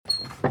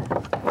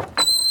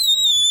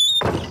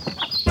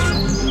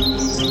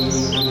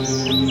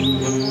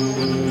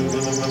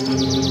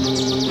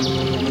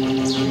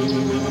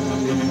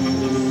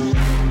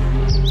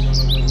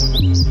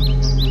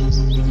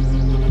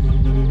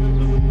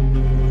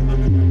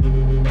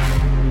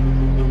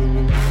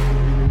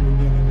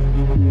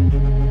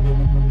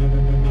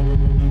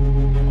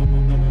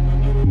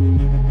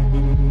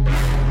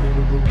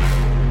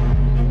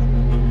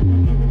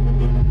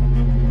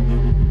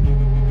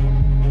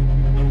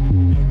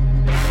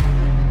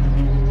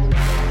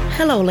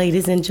Hello,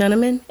 ladies and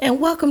gentlemen,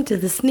 and welcome to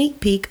the sneak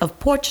peek of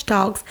Porch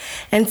Talks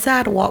and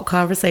Sidewalk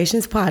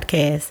Conversations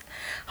podcast,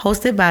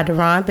 hosted by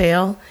Deron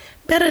Bell,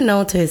 better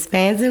known to his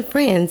fans and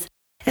friends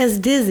as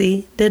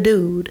Dizzy the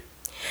Dude.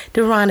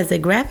 Deron is a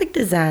graphic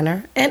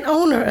designer and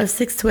owner of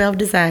 612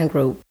 Design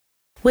Group.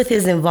 With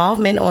his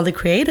involvement on the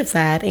creative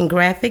side in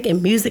graphic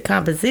and music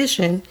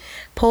composition,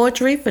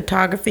 poetry,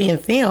 photography, and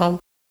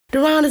film,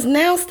 Deron is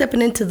now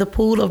stepping into the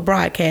pool of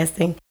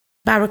broadcasting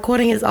by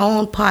recording his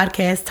own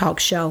podcast talk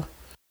show.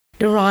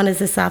 Deron is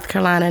a South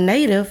Carolina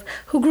native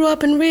who grew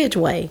up in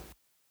Ridgeway.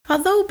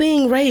 Although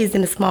being raised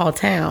in a small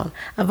town,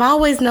 I've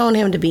always known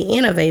him to be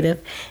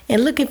innovative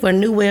and looking for a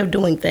new way of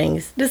doing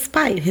things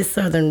despite his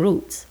southern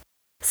roots.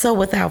 So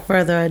without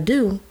further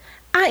ado,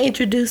 I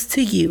introduce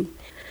to you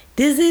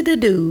Dizzy the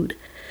Dude,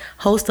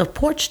 host of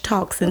Porch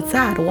Talks and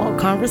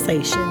Sidewalk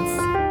Conversations.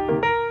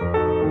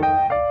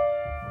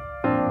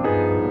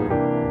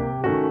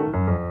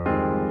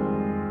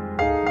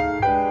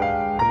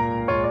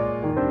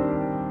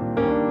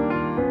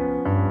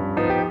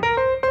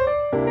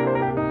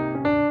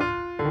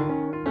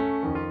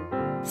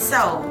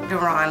 So,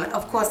 Deron,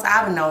 of course,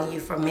 I've known you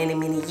for many,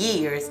 many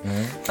years,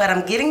 but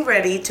I'm getting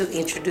ready to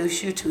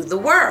introduce you to the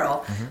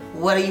world.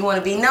 What do you want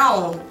to be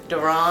known,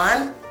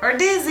 Deron or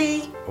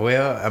Dizzy?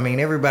 Well, I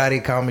mean, everybody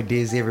call me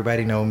Dizzy.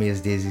 Everybody know me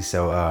as Dizzy,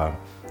 so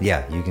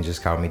yeah, you can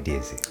just call me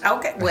Dizzy.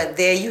 Okay, well,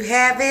 there you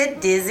have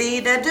it, Dizzy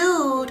the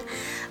Dude.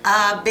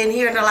 I've been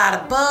hearing a lot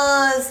of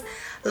buzz,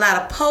 a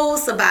lot of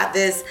posts about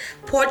this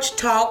Porch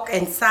Talk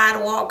and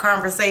Sidewalk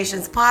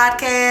Conversations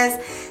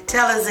podcast.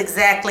 Tell us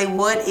exactly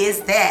what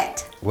is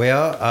that?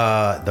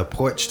 Well, the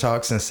Porch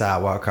Talks and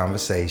Sidewalk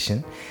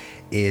Conversation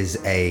is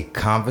a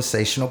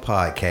conversational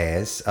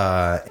podcast.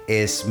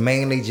 It's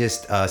mainly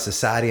just a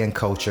society and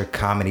culture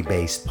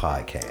comedy-based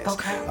podcast.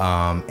 Okay.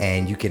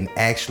 And you can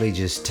actually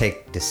just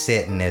take the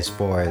setting as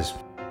far as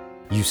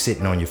you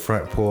sitting on your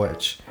front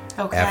porch.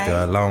 Okay. After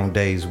a long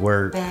day's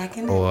work, Back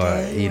in the or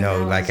day, you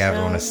know, like after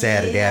on a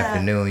Saturday yeah.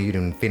 afternoon, you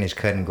didn't finish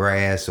cutting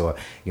grass, or you know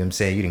what I'm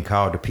saying, you didn't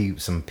call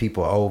some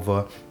people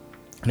over,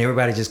 and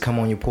everybody just come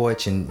on your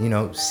porch and you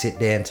know sit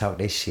there and talk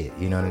their shit.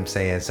 You know what I'm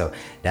saying? So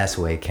that's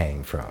where it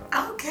came from.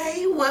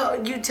 Okay,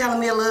 well, you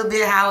telling me a little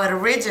bit how it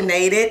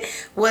originated.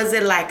 Was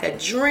it like a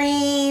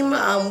dream?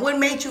 What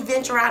made you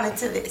venture out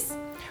into this?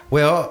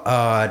 Well,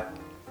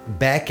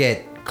 back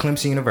at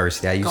Clemson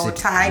University. I used Go to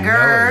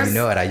Tigers. You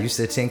know it. I used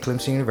to attend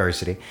Clemson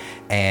University,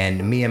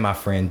 and me and my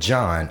friend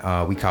John,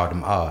 we called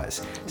him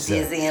Oz. So,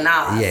 Dizzy and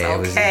Oz. Yeah, it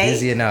was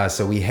Dizzy and Oz.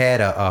 So we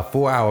had a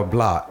 4-hour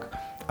block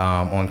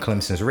on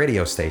Clemson's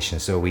radio station.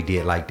 So we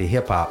did like the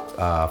hip hop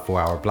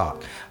 4-hour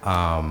block.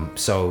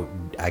 So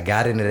I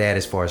got into that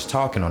as far as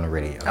talking on the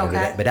radio.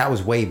 Okay. But that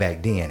was way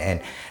back then. And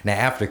now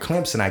after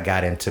Clemson, I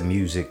got into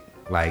music,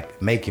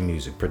 like making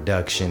music,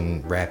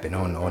 production, rapping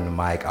on the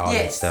mic, all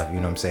that stuff. You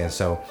know what I'm saying?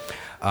 So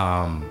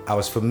I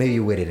was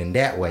familiar with it in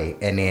that way,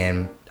 and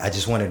then I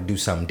just wanted to do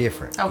something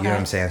different. Okay. You know what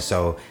I'm saying?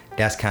 So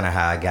that's kind of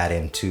how I got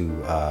into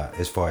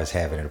as far as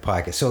having a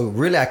podcast. So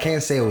really, I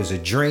can't say it was a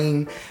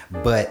dream,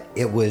 but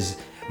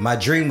my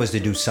dream was to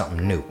do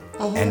something new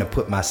and to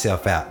put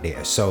myself out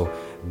there. So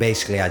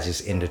basically, I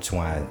just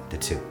intertwined the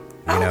two.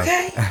 You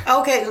know?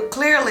 Okay.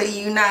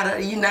 Clearly, you're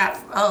not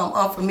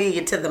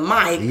unfamiliar to the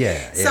mic.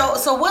 Yeah.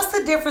 So what's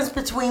the difference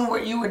between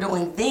what you were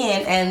doing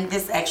then and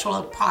this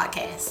actual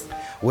podcast?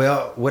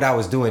 Well, what I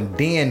was doing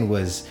then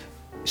was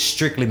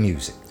strictly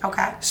music.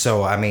 Okay.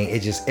 So, I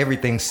mean,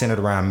 everything centered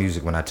around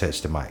music when I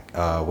touched the mic.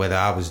 Whether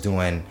I was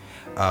doing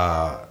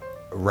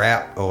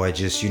rap or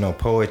just, you know,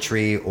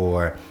 poetry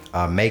or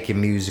making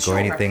music or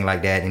anything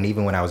like that. And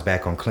even when I was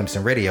back on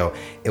Clemson Radio,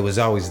 it was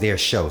always their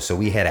show. So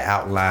we had an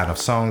outline of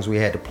songs we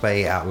had to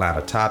play, outline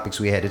of topics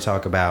we had to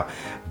talk about.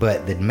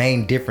 But the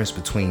main difference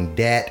between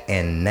that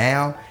and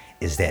now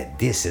is that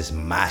this is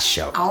my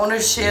show.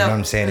 Ownership. You know what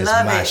I'm saying? It's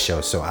Love my it.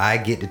 show. So I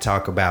get to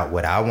talk about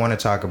what I want to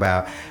talk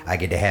about. I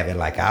get to have it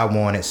like I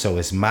want it. So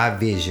it's my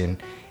vision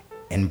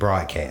and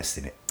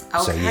broadcasting it.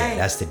 Okay. So yeah,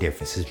 that's the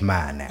difference. It's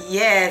mine now.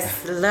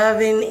 Yes,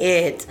 loving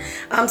it.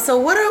 So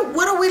what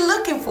are we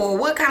looking for?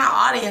 What kind of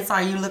audience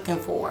are you looking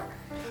for?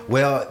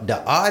 Well,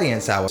 the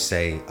audience, I would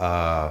say, what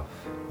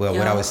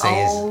I would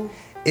say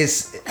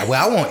is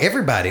I want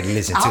everybody to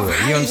listen to it.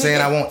 You know what I'm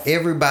saying? I want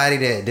everybody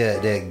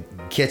to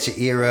catch an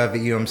ear of it.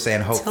 You know what I'm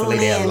saying? Hopefully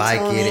they'll like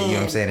it. You know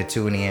what I'm saying? To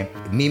tune in.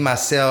 Me,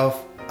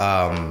 myself,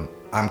 I'm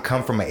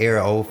come from an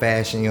era old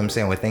fashioned, you know what I'm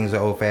saying? Where things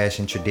are old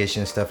fashioned,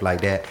 tradition, stuff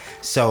like that.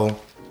 So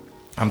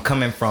I'm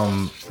coming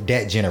from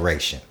that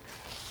generation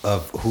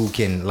of who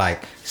can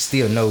like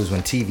still knows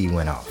when TV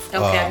went off.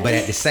 Okay. But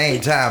at the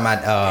same time,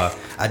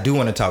 I do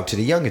want to talk to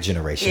the younger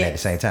generation at the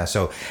same time.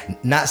 So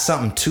not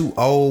something too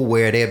old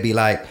where they'll be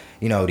like,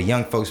 you know, the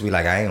young folks be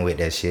like, I ain't with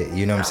that shit.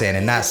 You know what I'm saying?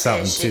 And not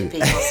something too.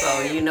 People,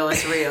 so you know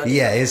it's real.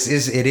 Yeah, it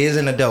is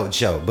an adult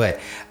show, but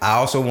I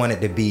also want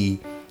it to be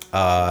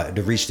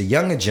to reach the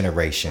younger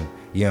generation.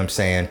 You know what I'm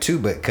saying, too,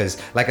 but because,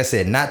 like I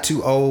said, not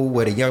too old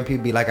where the young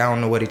people be like, I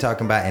don't know what he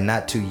talking about, and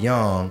not too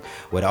young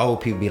where the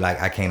old people be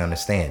like, I can't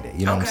understand it.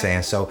 You know what I'm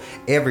saying? So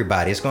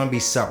everybody, it's going to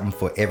be something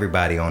for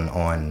everybody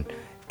on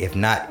if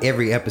not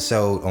every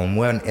episode, on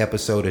one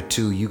episode or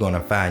two, you're going to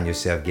find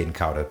yourself getting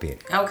caught up in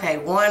it. Okay,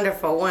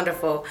 wonderful.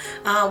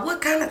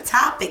 What kind of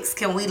topics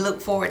can we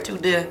look forward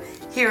to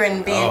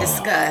hearing being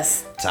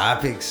discussed?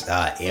 Topics,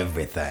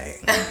 everything.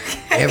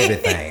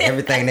 Okay.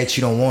 Everything that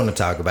you don't want to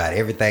talk about,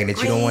 everything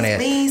that you don't want to...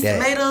 Beans,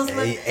 tomatoes.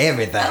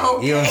 Everything.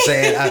 Okay. You know what I'm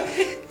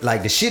saying?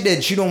 Like the shit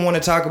that you don't want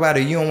to talk about or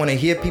you don't want to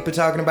hear people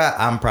talking about,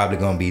 I'm probably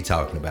going to be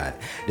talking about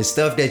it. The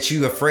stuff that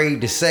you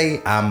afraid to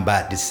say, I'm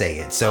about to say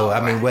it. So,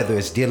 whether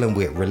it's dealing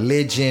with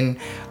religion,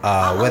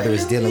 whether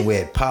it's dealing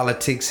with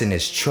politics in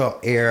this Trump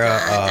era,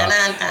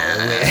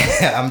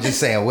 I'm just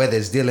saying, whether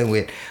it's dealing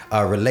with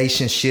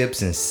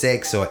relationships and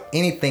sex or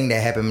anything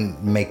that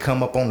may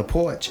come up on the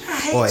porch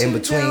or in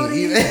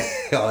between,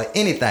 or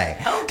anything.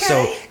 Okay.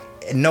 So,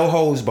 no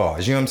holds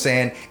bars, you know what I'm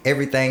saying?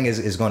 Everything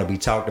is going to be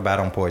talked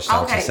about on Porch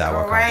Talks and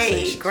Sidewalk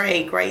Conversations.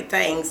 Great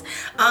things.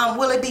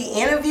 Will it be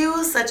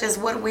interviews such as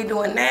what we're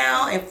doing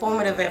now,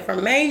 informative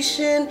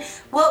information?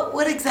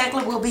 What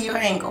exactly will be your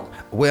angle?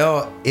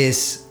 Well,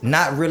 it's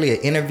not really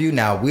an interview.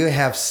 Now, we'll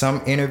have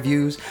some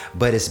interviews,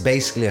 but it's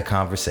basically a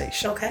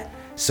conversation. Okay.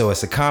 So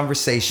it's a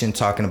conversation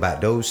talking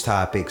about those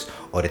topics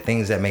or the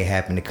things that may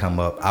happen to come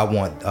up. I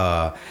want...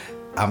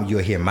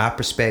 you'll hear my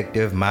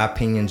perspective, my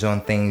opinions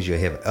on things. You'll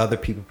hear other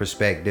people's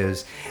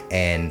perspectives,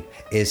 and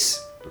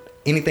it's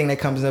anything that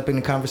comes up in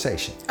the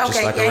conversation. Okay,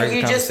 just like and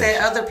you just said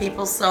other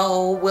people.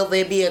 So will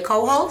there be a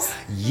co-host?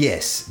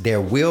 Yes, there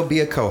will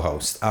be a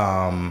co-host.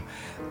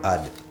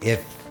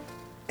 If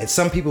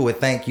some people would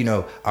think,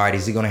 all right,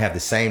 is he going to have the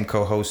same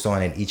co-host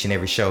on in each and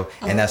every show?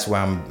 Mm-hmm. And that's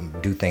why I'm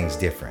do things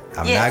different.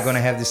 I'm not going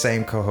to have the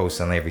same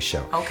co-host on every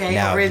show. Okay,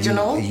 now,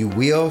 original. You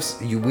will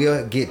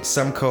get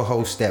some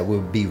co-hosts that will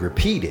be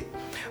repeated.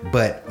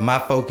 But my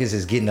focus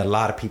is getting a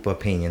lot of people's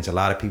opinions, a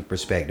lot of people's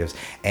perspectives.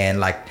 And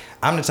like,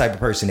 I'm the type of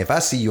person, if I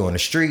see you on the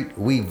street,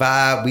 we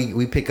vibe,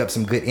 we pick up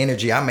some good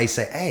energy. I may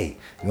say, hey,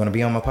 you want to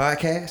be on my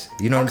podcast?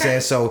 You know what I'm saying?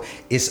 So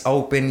it's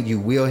open, you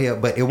will hear,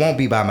 but it won't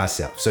be by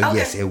myself. So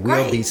yes, it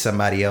will be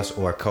somebody else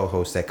or a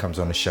co-host that comes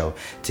on the show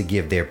to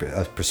give their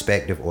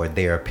perspective or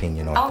their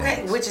opinion on things.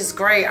 Okay, which is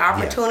great.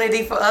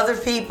 Opportunity for other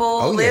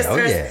people,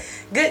 listeners.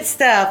 Good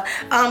stuff.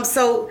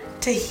 So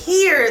to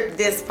hear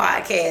this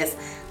podcast,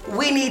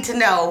 we need to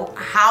know,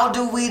 how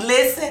do we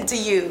listen to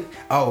you?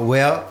 Oh,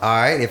 well,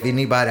 all right. If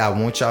anybody, I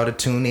want y'all to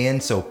tune in.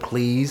 So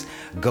please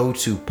go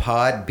to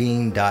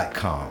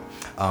podbean.com.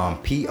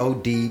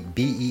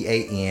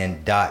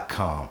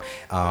 podbean.com.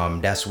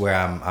 That's where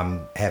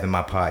I'm having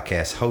my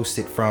podcast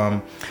hosted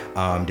from.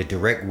 The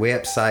direct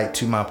website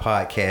to my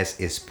podcast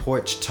is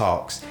Porch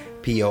Talks.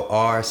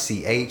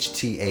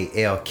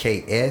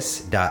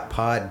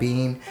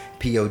 PorchTalks.podbean.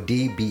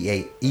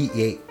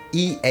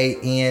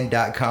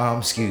 PodBean.com,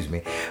 excuse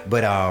me.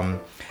 But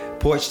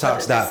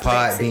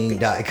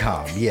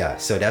porchtalks.podbean.com. Yeah,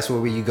 so that's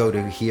where you go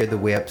to hear the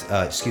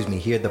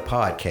hear the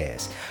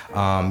podcast.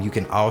 You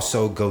can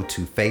also go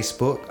to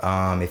Facebook.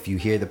 If you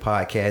hear the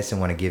podcast and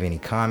want to give any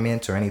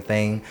comments or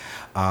anything,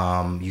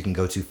 you can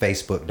go to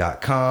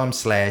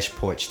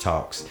facebook.com/Porch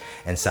Talks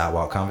and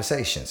Sidewalk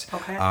Conversations.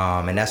 Okay.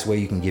 And that's where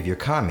you can give your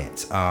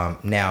comments.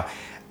 Now,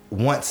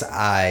 once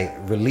I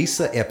release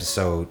an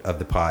episode of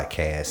the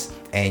podcast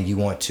and you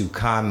want to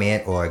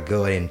comment or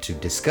go into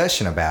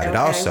discussion about it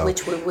also,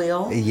 which we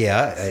will.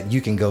 Yeah,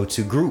 you can go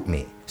to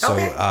GroupMe. So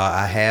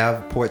I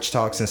have Porch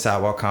Talks and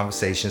Sidewalk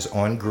Conversations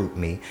on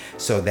GroupMe.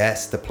 So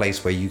that's the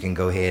place where you can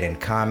go ahead and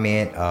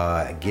comment,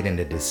 get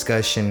into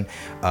discussion.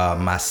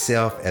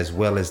 Myself, as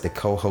well as the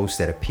co-host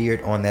that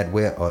appeared on that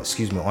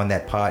on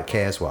that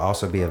podcast, will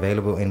also be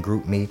available in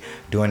GroupMe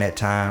during that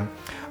time.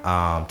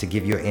 To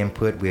give your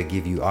input, we'll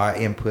give you our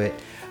input.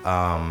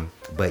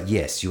 But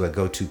yes, you would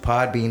go to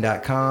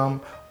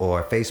podbean.com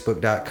or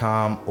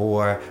facebook.com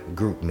or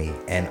GroupMe,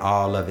 and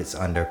all of it's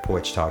under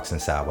Porch Talks and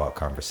Sidewalk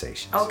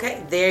Conversations.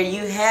 Okay, there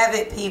you have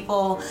it,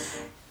 people.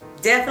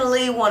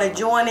 Definitely want to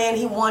join in.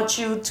 He wants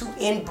you to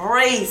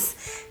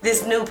embrace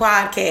this new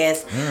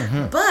podcast.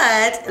 Mm-hmm.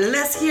 But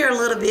let's hear a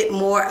little bit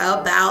more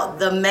about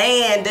the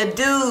man, the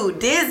dude,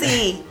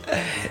 Dizzy.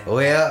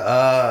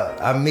 Well,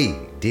 I'm me,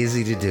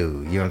 Dizzy the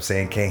dude. You know what I'm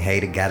saying? Can't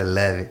hate it, gotta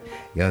love it.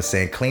 You know what I'm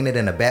saying? Cleaner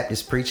than a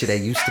Baptist preacher that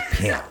used to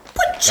pimp.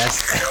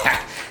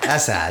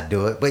 That's how I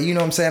do it. But you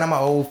know what I'm saying? I'm an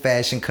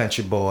old-fashioned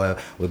country boy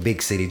with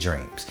big city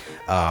dreams.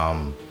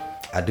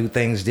 I do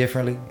things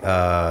differently.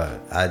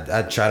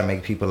 I try to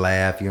make people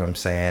laugh, you know what I'm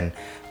saying?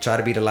 Try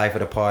to be the life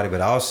of the party,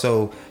 but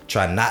also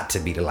try not to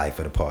be the life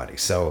of the party.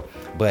 So,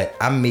 but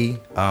I'm me.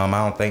 I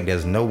don't think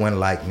there's no one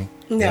like me.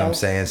 You know what I'm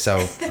saying?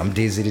 So I'm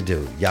Dizzy the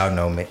dude. Y'all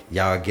know me.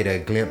 Y'all get a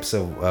glimpse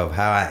of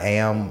how I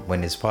am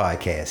when this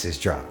podcast is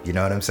dropped. You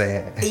know what I'm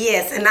saying?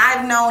 Yes, and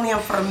I've known him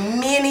for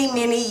many,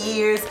 many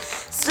years.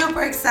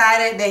 Super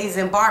excited that he's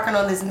embarking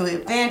on this new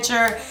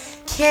adventure.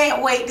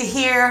 Can't wait to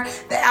hear.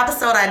 The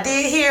episode I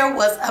did hear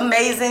was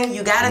amazing.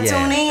 You got to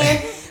tune in.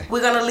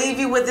 We're going to leave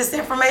you with this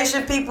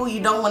information, people. You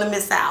don't want to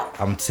miss out.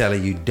 I'm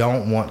telling you,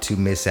 don't want to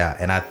miss out.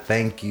 And I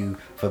thank you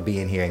for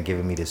being here and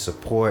giving me the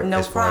support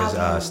far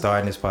as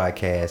starting this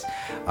podcast.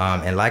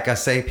 And like I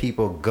say,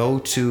 people, go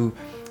to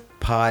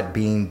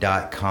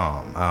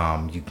podbean.com.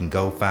 You can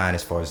go find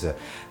as far as the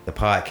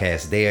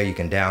podcast there. You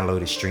can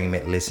download it, stream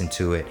it, listen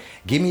to it.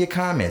 Give me your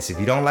comments. If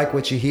you don't like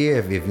what you hear,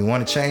 if you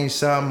want to change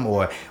something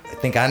or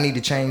think I need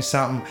to change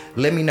something,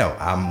 let me know.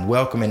 I'm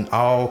welcoming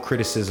all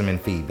criticism and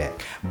feedback.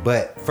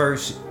 But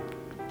first,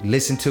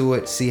 listen to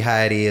it, see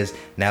how it is.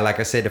 Now, like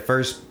I said, the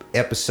first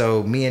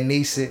episode, me and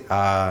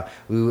Nisa,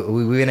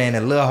 we went in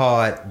a little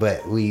hard,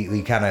 but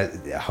we kind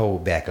of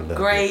hold back a little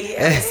great bit.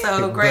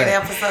 episode, great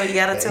episode. You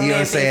gotta tune in, what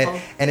I'm saying?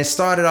 people. And it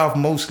started off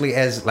mostly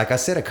as, like I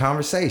said, a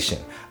conversation.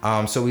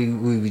 So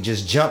we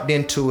just jumped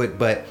into it,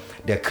 but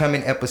the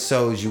coming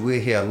episodes, you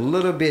will hear a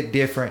little bit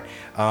different,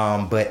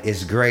 but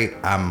it's great.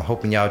 I'm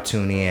hoping y'all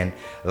tune in.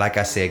 Like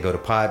I said, go to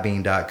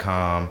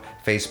podbean.com,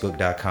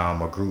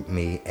 facebook.com, or group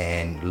me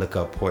and look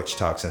up Porch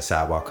Talks and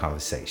Sidewalk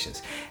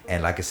Conversations.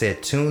 And like I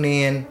said, tune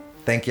in.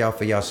 Thank y'all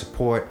for y'all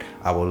support.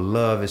 I would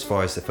love as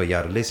far as for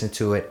y'all to listen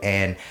to it.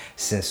 And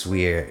since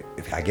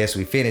I guess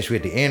we finished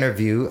with the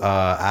interview,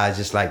 I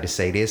just like to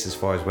say this as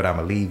far as what I'm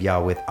going to leave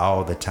y'all with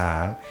all the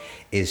time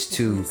is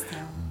to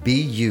be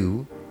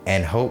you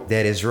and hope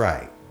that is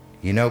right.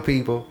 You know,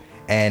 people?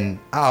 And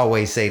I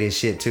always say this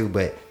shit too,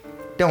 but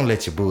don't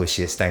let your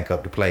bullshit stank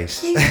up the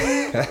place.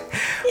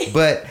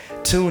 But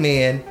tune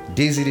in,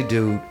 Dizzy the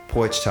Dude,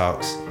 Porch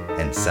Talks,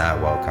 and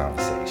Sidewalk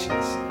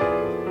Conversations.